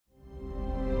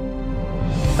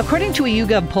According to a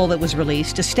YouGov poll that was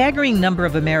released, a staggering number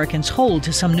of Americans hold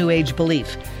to some New Age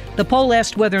belief. The poll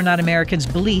asked whether or not Americans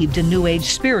believed in New Age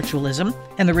spiritualism,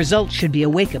 and the results should be a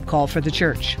wake-up call for the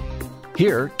church.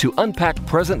 Here to unpack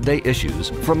present-day issues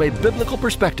from a biblical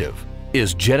perspective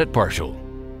is Janet Parshall.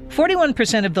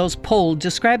 41% of those polled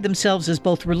described themselves as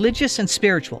both religious and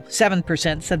spiritual.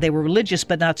 7% said they were religious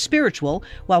but not spiritual,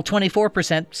 while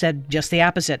 24% said just the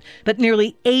opposite. But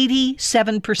nearly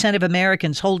 87% of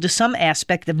Americans hold to some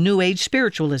aspect of New Age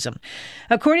spiritualism.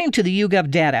 According to the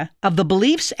YouGov data, of the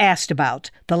beliefs asked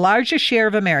about, the largest share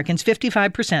of Americans,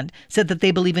 55%, said that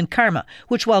they believe in karma,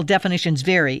 which, while definitions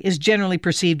vary, is generally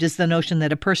perceived as the notion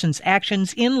that a person's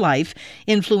actions in life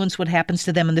influence what happens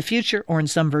to them in the future, or in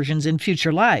some versions, in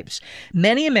future lives.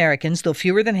 Many Americans, though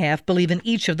fewer than half, believe in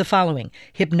each of the following: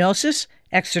 hypnosis,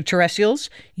 extraterrestrials,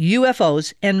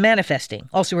 UFOs, and manifesting,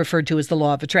 also referred to as the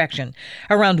law of attraction.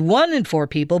 Around 1 in 4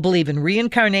 people believe in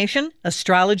reincarnation,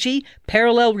 astrology,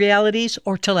 parallel realities,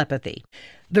 or telepathy.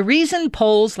 The reason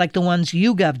polls like the ones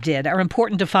YouGov did are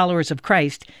important to followers of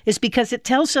Christ is because it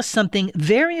tells us something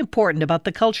very important about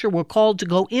the culture we're called to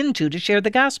go into to share the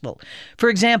gospel. For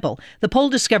example, the poll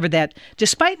discovered that,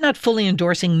 despite not fully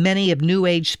endorsing many of New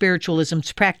Age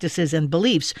spiritualism's practices and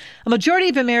beliefs, a majority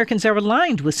of Americans are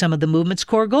aligned with some of the movement's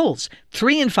core goals.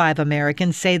 3 in 5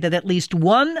 Americans say that at least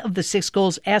one of the 6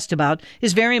 goals asked about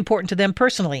is very important to them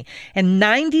personally, and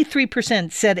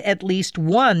 93% said at least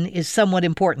one is somewhat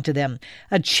important to them.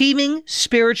 Achieving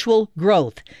spiritual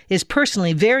growth is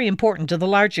personally very important to the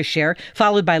largest share,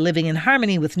 followed by living in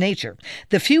harmony with nature.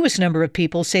 The fewest number of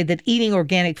people say that eating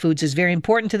organic foods is very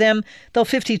important to them, though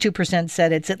 52%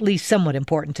 said it's at least somewhat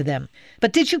important to them.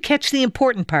 But did you catch the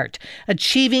important part?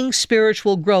 Achieving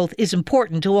spiritual growth is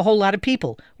important to a whole lot of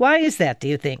people. Why is that, do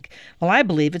you think? Well, I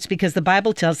believe it's because the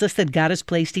Bible tells us that God has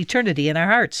placed eternity in our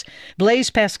hearts. Blaise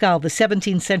Pascal, the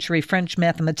 17th century French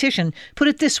mathematician, put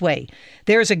it this way: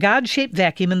 there is a God-shaped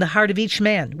vacuum in the heart of each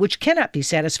man, which cannot be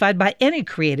satisfied by any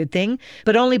created thing,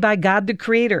 but only by God the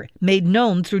Creator, made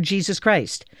known through Jesus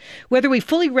Christ. Whether we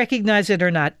fully recognize it or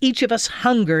not, each of us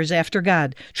hungers after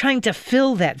God, trying to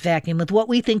fill that vacuum with what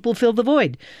we think will fill the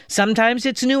void. Sometimes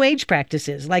it's New Age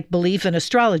practices, like belief in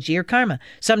astrology or karma.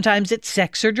 Sometimes it's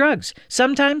sex or drugs.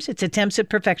 Sometimes it's attempts at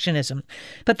perfectionism.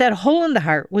 But that hole in the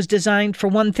heart was designed for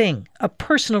one thing: a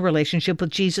personal relationship with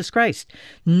Jesus Christ.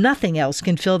 Nothing else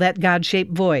can fill that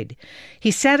God-shaped void. He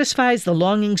satisfies the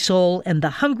longing soul, and the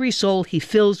hungry soul he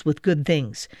fills with good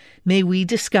things. May we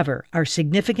discover our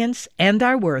significance and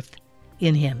our worth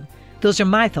in him. Those are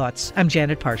my thoughts. I'm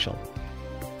Janet Parshall.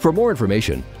 For more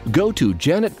information, go to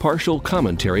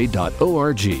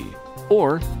janetparshallcommentary.org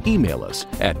or email us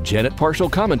at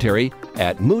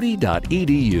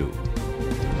janetparshallcommentary@moody.edu.